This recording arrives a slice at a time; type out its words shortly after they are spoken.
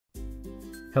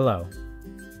Hello,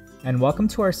 and welcome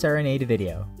to our Serenade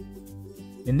video.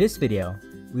 In this video,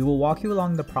 we will walk you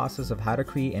along the process of how to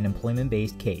create an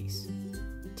employment-based case,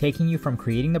 taking you from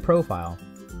creating the profile,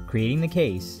 creating the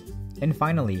case, and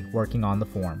finally working on the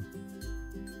form.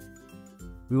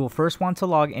 We will first want to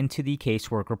log into the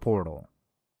caseworker portal.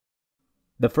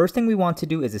 The first thing we want to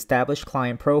do is establish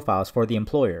client profiles for the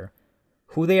employer,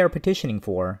 who they are petitioning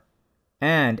for,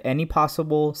 and any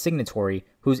possible signatory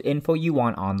whose info you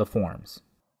want on the forms.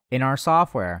 In our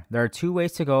software, there are two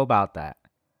ways to go about that.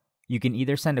 You can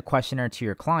either send a questionnaire to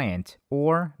your client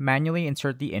or manually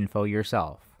insert the info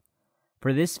yourself.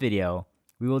 For this video,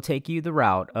 we will take you the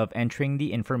route of entering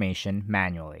the information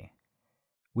manually.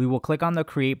 We will click on the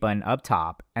Create button up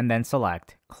top and then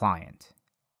select Client.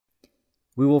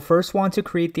 We will first want to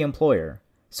create the employer,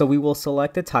 so we will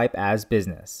select the type as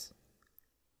Business.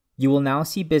 You will now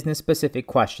see business-specific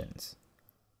questions.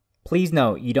 Please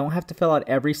note, you don't have to fill out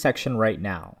every section right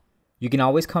now. You can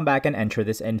always come back and enter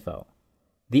this info.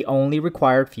 The only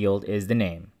required field is the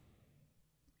name.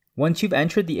 Once you've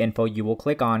entered the info, you will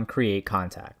click on Create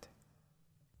Contact.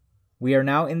 We are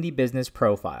now in the business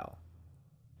profile.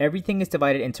 Everything is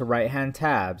divided into right-hand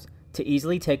tabs to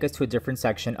easily take us to a different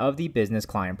section of the business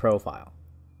client profile.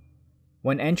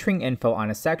 When entering info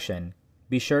on a section,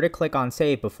 be sure to click on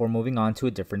Save before moving on to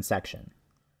a different section.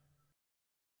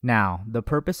 Now, the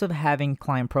purpose of having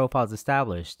client profiles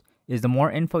established is the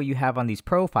more info you have on these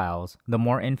profiles, the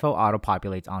more info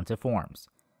auto-populates onto forms.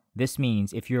 This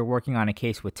means if you're working on a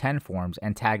case with 10 forms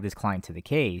and tag this client to the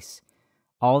case,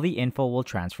 all the info will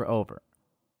transfer over.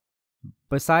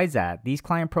 Besides that, these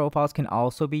client profiles can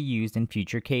also be used in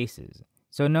future cases,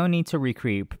 so no need to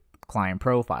recreate client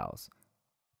profiles.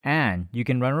 And you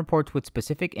can run reports with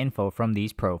specific info from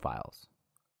these profiles.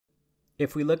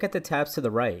 If we look at the tabs to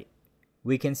the right,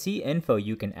 we can see info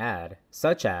you can add,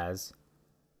 such as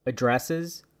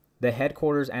addresses, the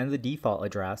headquarters and the default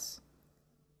address,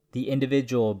 the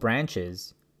individual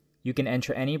branches. You can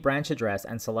enter any branch address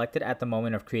and select it at the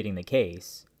moment of creating the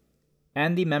case,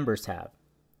 and the Members tab.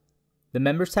 The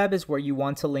Members tab is where you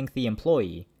want to link the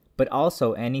employee, but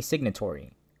also any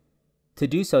signatory. To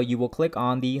do so, you will click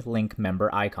on the Link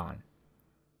Member icon.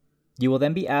 You will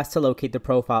then be asked to locate the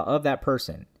profile of that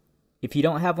person. If you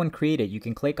don't have one created, you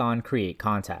can click on Create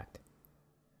Contact.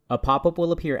 A pop-up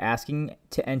will appear asking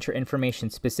to enter information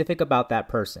specific about that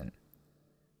person.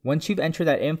 Once you've entered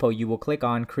that info, you will click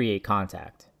on Create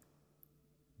Contact.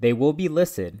 They will be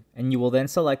listed, and you will then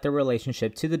select their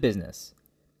relationship to the business.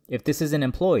 If this is an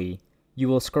employee, you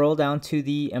will scroll down to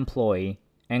the employee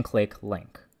and click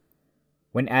Link.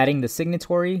 When adding the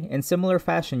signatory, in similar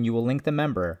fashion, you will link the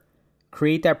member,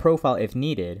 create that profile if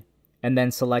needed, and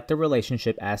then select the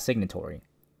relationship as signatory.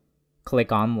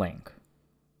 Click on Link.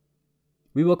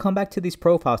 We will come back to these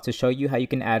profiles to show you how you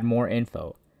can add more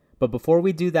info, but before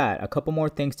we do that, a couple more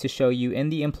things to show you in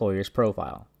the employer's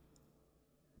profile.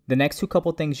 The next two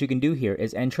couple things you can do here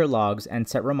is enter logs and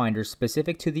set reminders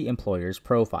specific to the employer's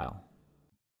profile.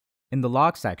 In the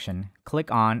log section,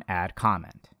 click on Add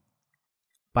Comment.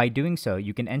 By doing so,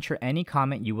 you can enter any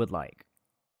comment you would like.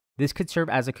 This could serve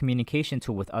as a communication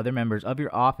tool with other members of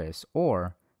your office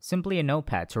or simply a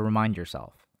notepad to remind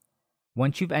yourself.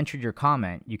 Once you've entered your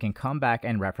comment, you can come back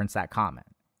and reference that comment.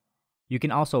 You can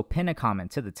also pin a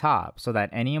comment to the top so that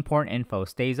any important info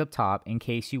stays up top in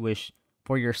case you wish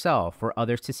for yourself or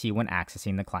others to see when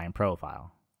accessing the client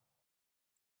profile.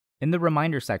 In the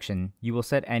Reminder section, you will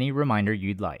set any reminder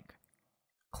you'd like.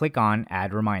 Click on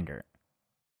Add Reminder.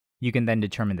 You can then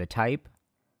determine the type,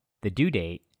 the due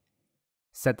date,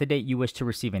 set the date you wish to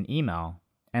receive an email,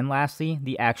 and lastly,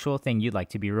 the actual thing you'd like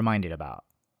to be reminded about.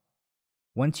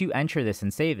 Once you enter this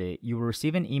and save it, you will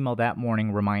receive an email that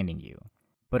morning reminding you.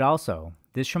 But also,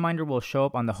 this reminder will show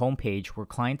up on the home page where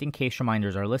client and case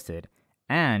reminders are listed,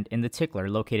 and in the tickler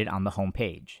located on the home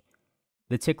page.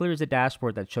 The tickler is a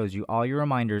dashboard that shows you all your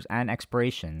reminders and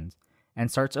expirations,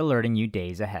 and starts alerting you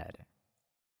days ahead.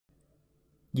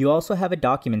 You also have a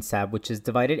Documents tab which is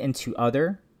divided into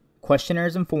Other,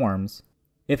 Questionnaires and Forms.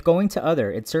 If going to Other,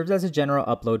 it serves as a general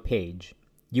upload page.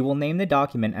 You will name the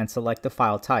document and select the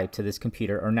file type to this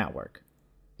computer or network.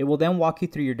 It will then walk you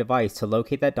through your device to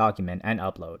locate that document and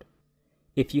upload.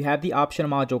 If you have the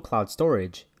optional module Cloud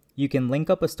Storage, you can link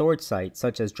up a storage site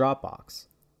such as Dropbox.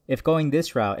 If going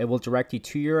this route, it will direct you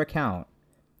to your account,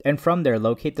 and from there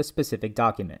locate the specific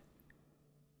document.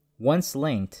 Once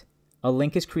linked, a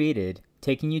link is created,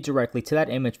 taking you directly to that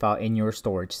image file in your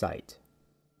storage site.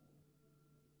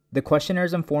 The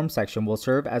Questionnaires and Forms section will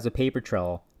serve as a paper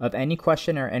trail of any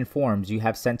questionnaire and forms you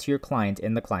have sent to your client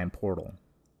in the client portal.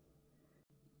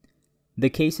 The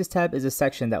Cases tab is a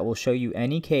section that will show you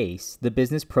any case the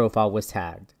business profile was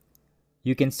tagged.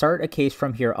 You can start a case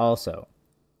from here also.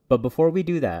 But before we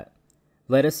do that,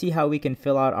 let us see how we can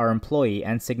fill out our employee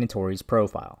and signatory's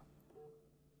profile.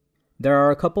 There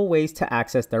are a couple ways to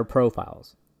access their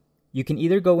profiles. You can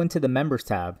either go into the Members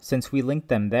tab since we linked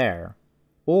them there,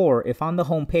 or if on the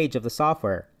home page of the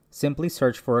software, simply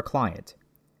search for a client.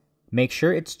 Make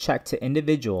sure it's checked to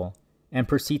individual and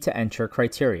proceed to enter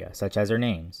criteria such as their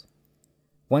names.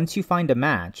 Once you find a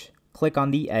match, click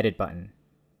on the Edit button.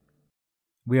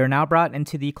 We are now brought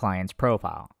into the client's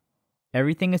profile.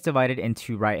 Everything is divided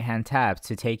into right-hand tabs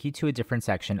to take you to a different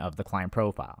section of the client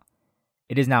profile.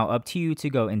 It is now up to you to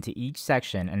go into each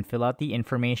section and fill out the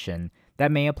information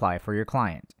that may apply for your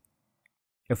client.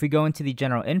 If we go into the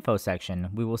General Info section,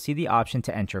 we will see the option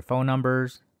to enter phone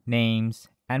numbers, names,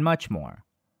 and much more.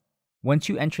 Once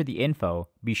you enter the info,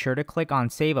 be sure to click on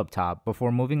Save up top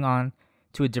before moving on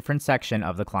to a different section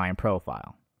of the client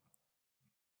profile.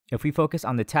 If we focus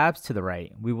on the tabs to the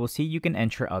right, we will see you can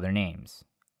enter other names.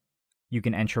 You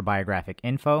can enter biographic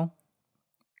info,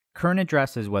 current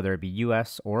addresses whether it be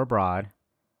US or abroad.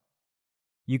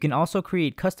 You can also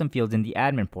create custom fields in the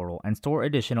admin portal and store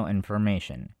additional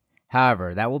information.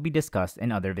 However, that will be discussed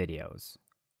in other videos.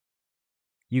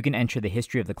 You can enter the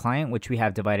history of the client, which we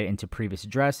have divided into previous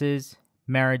addresses,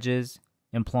 marriages,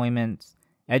 employment,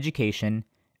 education,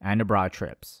 and abroad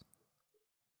trips.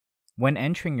 When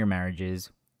entering your marriages,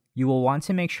 you will want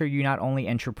to make sure you not only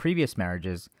enter previous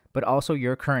marriages, but also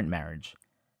your current marriage.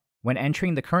 When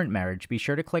entering the current marriage, be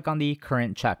sure to click on the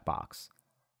Current checkbox.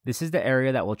 This is the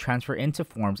area that will transfer into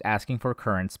forms asking for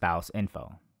current spouse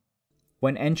info.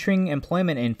 When entering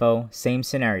employment info, same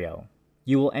scenario.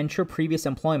 You will enter previous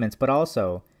employments, but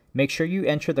also make sure you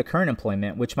enter the current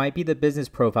employment, which might be the business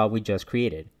profile we just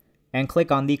created, and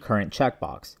click on the Current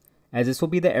checkbox, as this will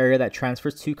be the area that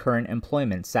transfers to current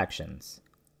employment sections.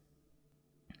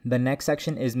 The next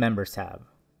section is Members tab.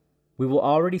 We will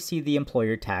already see the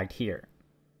employer tagged here.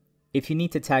 If you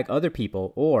need to tag other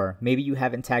people, or maybe you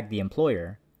haven't tagged the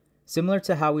employer, similar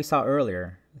to how we saw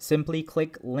earlier, simply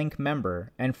click Link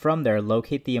Member and from there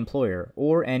locate the employer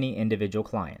or any individual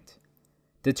client.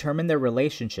 Determine their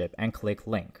relationship and click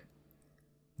Link.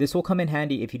 This will come in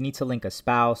handy if you need to link a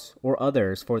spouse or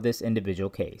others for this individual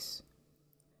case.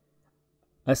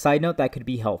 A side note that could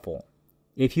be helpful.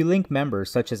 If you link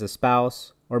members such as a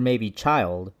spouse or maybe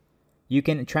child, you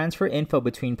can transfer info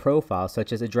between profiles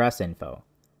such as address info.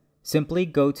 Simply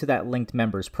go to that linked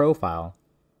member's profile,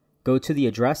 go to the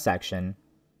address section.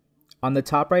 On the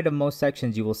top right of most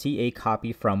sections, you will see a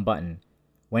Copy From button.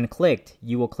 When clicked,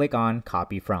 you will click on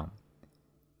Copy From.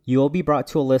 You will be brought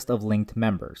to a list of linked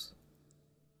members.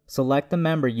 Select the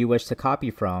member you wish to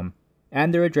copy from,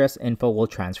 and their address info will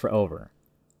transfer over.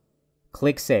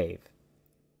 Click Save.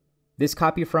 This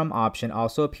Copy From option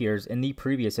also appears in the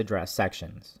previous address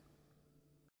sections.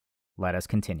 Let us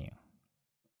continue.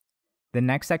 The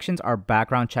next sections are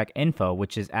background check info,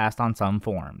 which is asked on some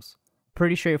forms.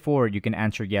 Pretty straightforward, you can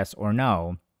answer yes or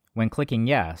no. When clicking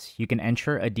yes, you can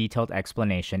enter a detailed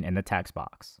explanation in the text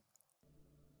box.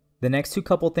 The next two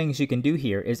couple things you can do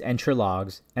here is enter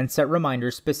logs and set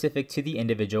reminders specific to the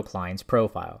individual client's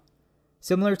profile,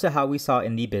 similar to how we saw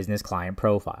in the business client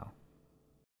profile.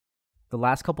 The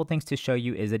last couple things to show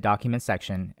you is the document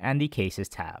section and the cases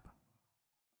tab.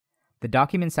 The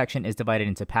document section is divided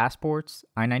into passports,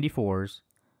 I-94s,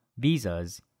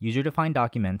 visas, user-defined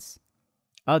documents,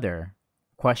 other,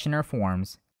 questionnaire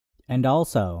forms, and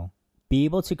also be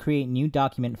able to create new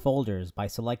document folders by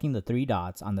selecting the three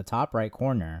dots on the top right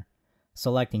corner,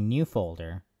 selecting New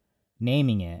Folder,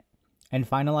 naming it, and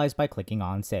finalize by clicking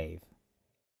on Save.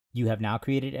 You have now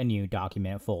created a new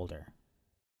document folder.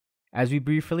 As we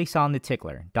briefly saw in the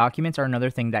tickler, documents are another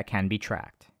thing that can be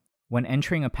tracked. When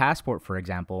entering a passport, for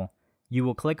example, you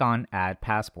will click on Add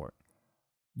Passport.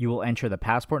 You will enter the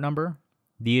passport number,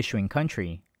 the issuing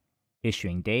country,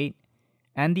 issuing date,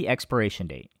 and the expiration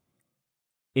date.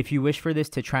 If you wish for this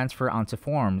to transfer onto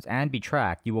forms and be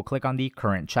tracked, you will click on the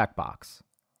Current checkbox.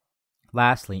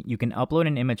 Lastly, you can upload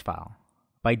an image file.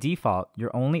 By default,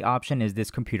 your only option is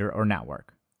this computer or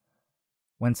network.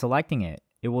 When selecting it,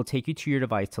 it will take you to your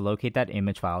device to locate that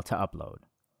image file to upload.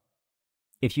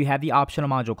 If you have the optional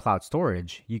module Cloud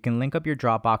Storage, you can link up your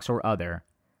Dropbox or other,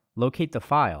 locate the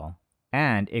file,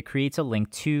 and it creates a link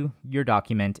to your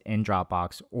document in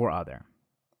Dropbox or other.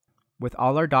 With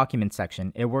all our documents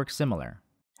section, it works similar.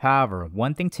 However,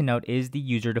 one thing to note is the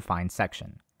user-defined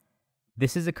section.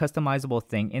 This is a customizable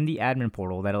thing in the admin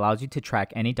portal that allows you to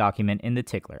track any document in the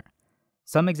tickler.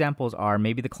 Some examples are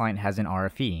maybe the client has an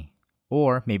RFE,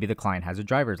 or maybe the client has a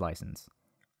driver's license.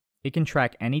 It can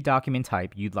track any document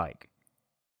type you'd like.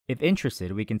 If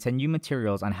interested, we can send you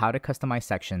materials on how to customize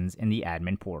sections in the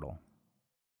admin portal.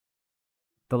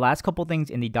 The last couple things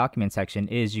in the document section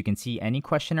is you can see any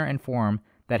questionnaire and form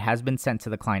that has been sent to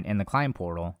the client in the client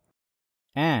portal.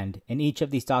 And in each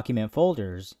of these document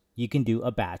folders, you can do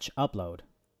a batch upload.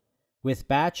 With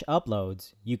batch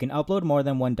uploads, you can upload more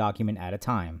than one document at a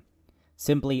time.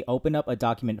 Simply open up a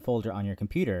document folder on your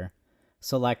computer,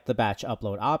 select the batch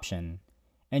upload option,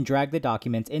 and drag the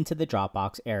documents into the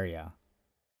Dropbox area.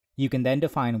 You can then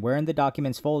define where in the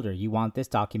documents folder you want this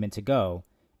document to go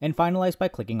and finalize by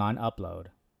clicking on upload.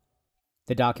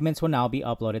 The documents will now be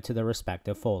uploaded to the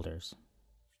respective folders.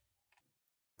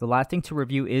 The last thing to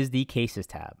review is the Cases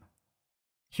tab.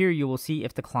 Here you will see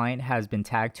if the client has been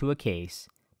tagged to a case,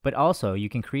 but also you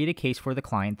can create a case for the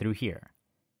client through here.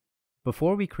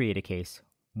 Before we create a case,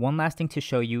 one last thing to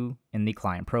show you in the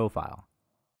client profile.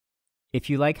 If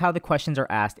you like how the questions are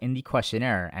asked in the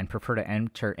questionnaire and prefer to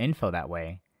enter info that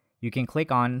way, you can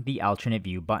click on the alternate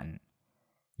view button.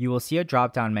 You will see a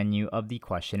drop-down menu of the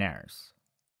questionnaires.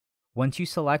 Once you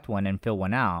select one and fill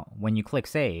one out, when you click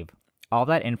Save, all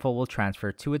that info will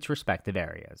transfer to its respective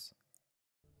areas.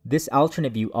 This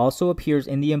alternate view also appears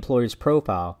in the employer's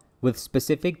profile with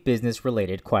specific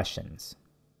business-related questions.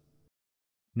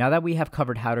 Now that we have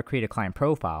covered how to create a client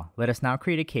profile, let us now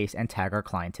create a case and tag our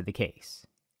client to the case.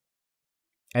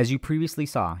 As you previously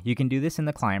saw, you can do this in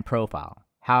the client profile.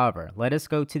 However, let us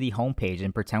go to the home page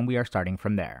and pretend we are starting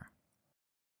from there.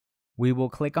 We will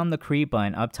click on the Create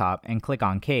button up top and click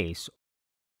on Case.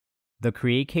 The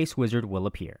Create Case wizard will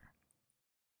appear.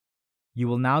 You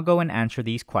will now go and answer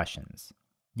these questions.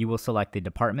 You will select the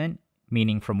department,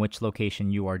 meaning from which location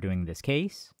you are doing this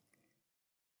case.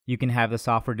 You can have the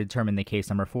software determine the case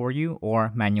number for you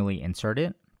or manually insert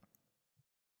it.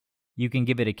 You can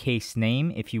give it a case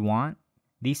name if you want.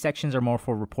 These sections are more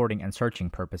for reporting and searching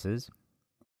purposes.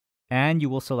 And you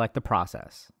will select the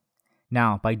process.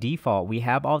 Now, by default, we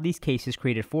have all these cases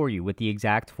created for you with the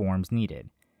exact forms needed.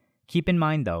 Keep in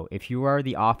mind though, if you are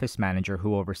the office manager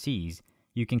who oversees,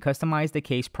 you can customize the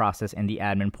case process in the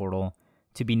admin portal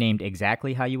to be named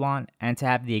exactly how you want and to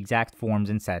have the exact forms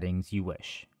and settings you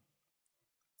wish.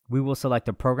 We will select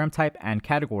a program type and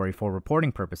category for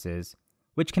reporting purposes,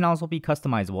 which can also be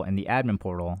customizable in the admin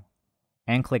portal,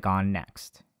 and click on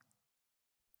Next.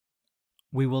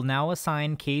 We will now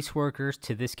assign caseworkers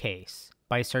to this case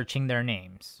by searching their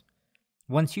names.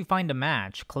 Once you find a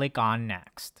match, click on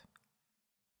Next.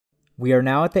 We are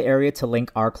now at the area to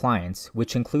link our clients,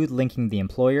 which include linking the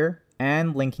employer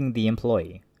and linking the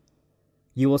employee.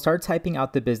 You will start typing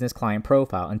out the business client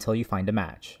profile until you find a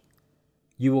match.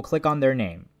 You will click on their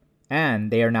name, and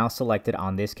they are now selected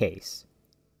on this case.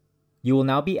 You will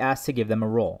now be asked to give them a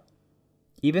role.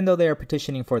 Even though they are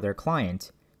petitioning for their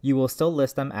client, you will still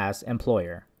list them as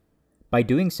employer. By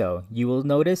doing so, you will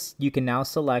notice you can now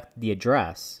select the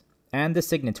address and the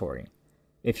signatory.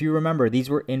 If you remember, these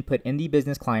were input in the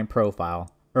business client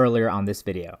profile earlier on this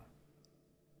video.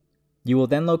 You will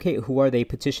then locate who are they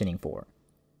petitioning for.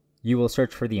 You will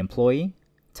search for the employee,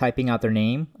 typing out their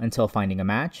name until finding a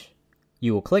match.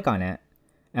 You will click on it,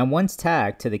 and once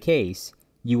tagged to the case,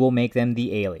 you will make them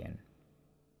the alien.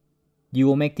 You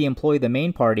will make the employee the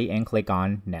main party and click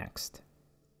on Next.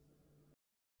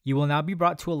 You will now be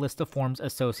brought to a list of forms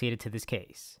associated to this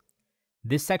case.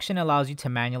 This section allows you to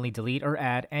manually delete or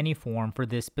add any form for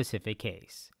this specific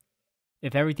case.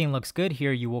 If everything looks good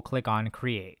here, you will click on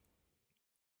Create.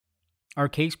 Our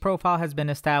case profile has been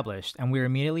established and we are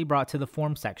immediately brought to the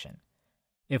form section.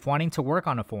 If wanting to work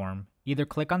on a form, either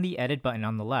click on the Edit button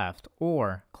on the left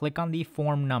or click on the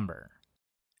form number.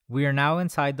 We are now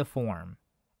inside the form,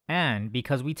 and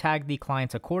because we tagged the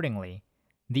clients accordingly,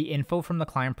 the info from the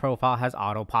client profile has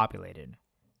auto-populated.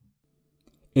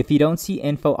 If you don't see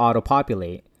info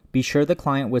auto-populate, be sure the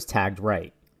client was tagged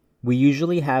right. We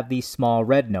usually have these small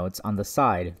red notes on the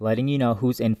side letting you know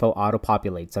whose info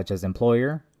auto-populates, such as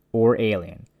employer or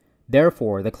alien.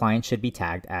 Therefore, the client should be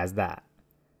tagged as that.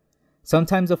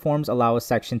 Sometimes the forms allow a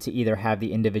section to either have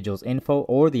the individual's info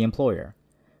or the employer.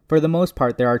 For the most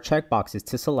part, there are checkboxes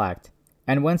to select,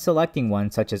 and when selecting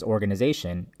one such as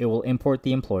organization, it will import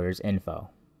the employer's info.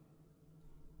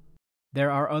 There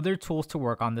are other tools to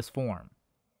work on this form.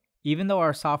 Even though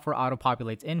our software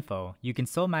auto-populates info, you can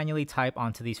still manually type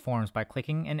onto these forms by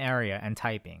clicking an area and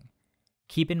typing.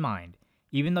 Keep in mind,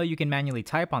 even though you can manually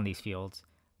type on these fields,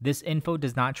 this info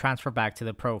does not transfer back to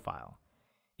the profile.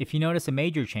 If you notice a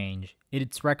major change,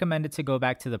 it's recommended to go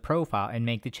back to the profile and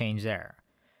make the change there.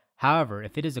 However,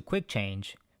 if it is a quick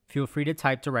change, feel free to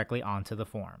type directly onto the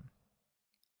form.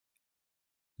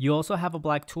 You also have a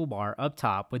black toolbar up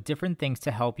top with different things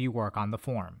to help you work on the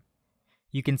form.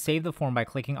 You can save the form by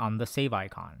clicking on the Save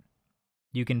icon.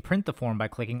 You can print the form by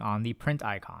clicking on the Print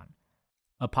icon.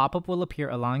 A pop-up will appear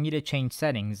allowing you to change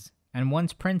settings, and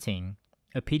once printing,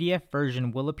 a PDF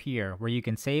version will appear where you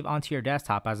can save onto your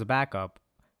desktop as a backup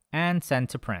and send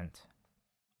to print.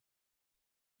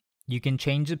 You can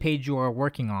change the page you are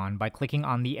working on by clicking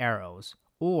on the arrows,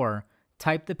 or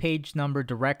type the page number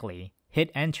directly,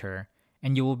 hit enter,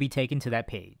 and you will be taken to that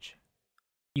page.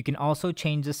 You can also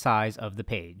change the size of the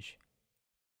page.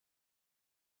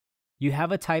 You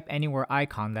have a Type Anywhere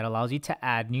icon that allows you to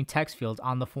add new text fields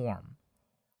on the form.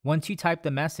 Once you type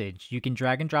the message, you can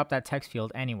drag and drop that text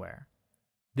field anywhere.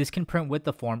 This can print with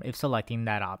the form if selecting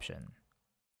that option.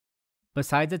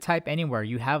 Besides the Type Anywhere,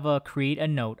 you have a Create a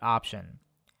Note option.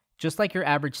 Just like your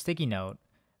average sticky note,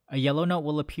 a yellow note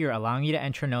will appear allowing you to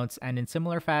enter notes, and in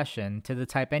similar fashion to the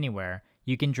Type Anywhere,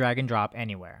 you can drag and drop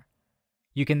anywhere.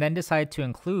 You can then decide to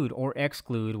include or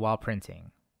exclude while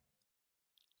printing.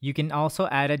 You can also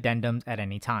add addendums at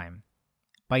any time.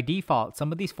 By default,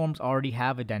 some of these forms already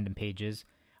have addendum pages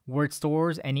where it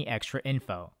stores any extra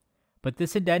info, but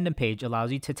this addendum page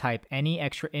allows you to type any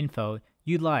extra info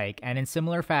you'd like, and in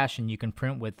similar fashion you can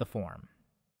print with the form.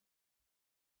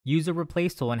 Use the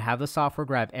Replace tool and have the software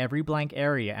grab every blank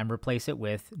area and replace it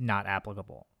with Not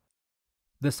Applicable.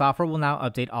 The software will now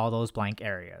update all those blank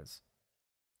areas.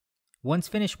 Once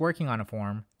finished working on a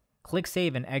form, click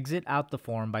Save and exit out the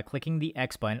form by clicking the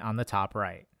X button on the top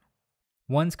right.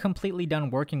 Once completely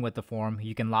done working with the form,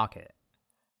 you can lock it.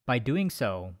 By doing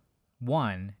so,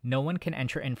 1. No one can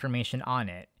enter information on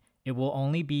it. It will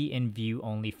only be in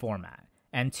view-only format.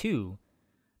 And 2.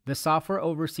 The software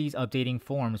oversees updating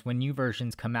forms when new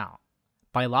versions come out.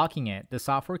 By locking it, the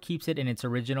software keeps it in its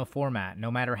original format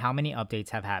no matter how many updates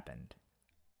have happened.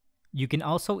 You can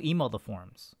also email the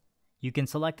forms. You can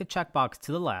select the checkbox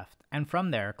to the left, and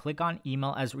from there, click on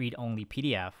Email as Read-Only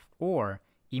PDF or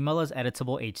Email as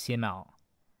Editable HTML.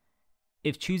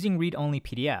 If choosing Read-Only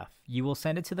PDF, you will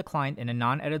send it to the client in a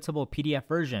non-editable PDF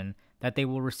version that they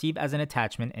will receive as an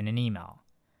attachment in an email.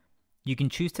 You can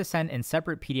choose to send in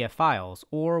separate PDF files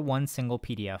or one single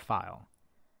PDF file.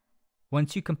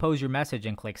 Once you compose your message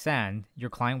and click Send, your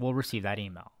client will receive that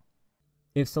email.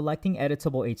 If selecting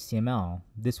Editable HTML,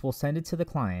 this will send it to the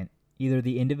client, either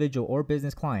the individual or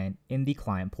business client, in the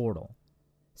client portal,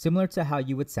 similar to how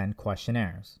you would send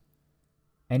questionnaires.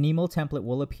 An email template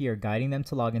will appear guiding them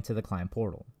to log into the client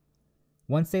portal.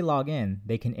 Once they log in,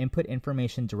 they can input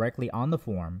information directly on the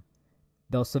form.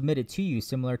 They'll submit it to you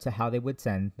similar to how they would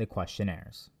send the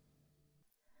questionnaires.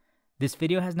 This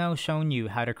video has now shown you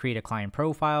how to create a client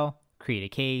profile, create a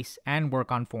case, and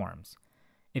work on forms.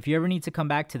 If you ever need to come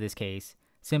back to this case,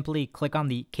 simply click on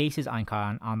the Cases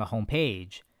icon on the home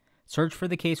page, search for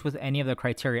the case with any of the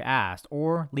criteria asked,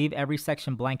 or leave every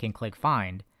section blank and click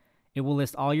Find. It will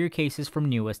list all your cases from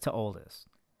newest to oldest.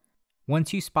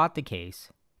 Once you spot the case,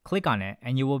 click on it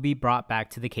and you will be brought back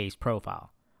to the case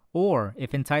profile. Or,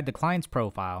 if inside the client's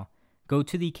profile, go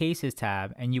to the Cases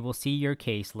tab and you will see your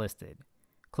case listed.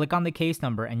 Click on the case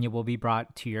number and you will be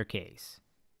brought to your case.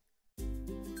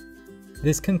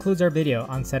 This concludes our video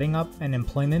on setting up an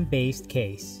employment-based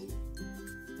case.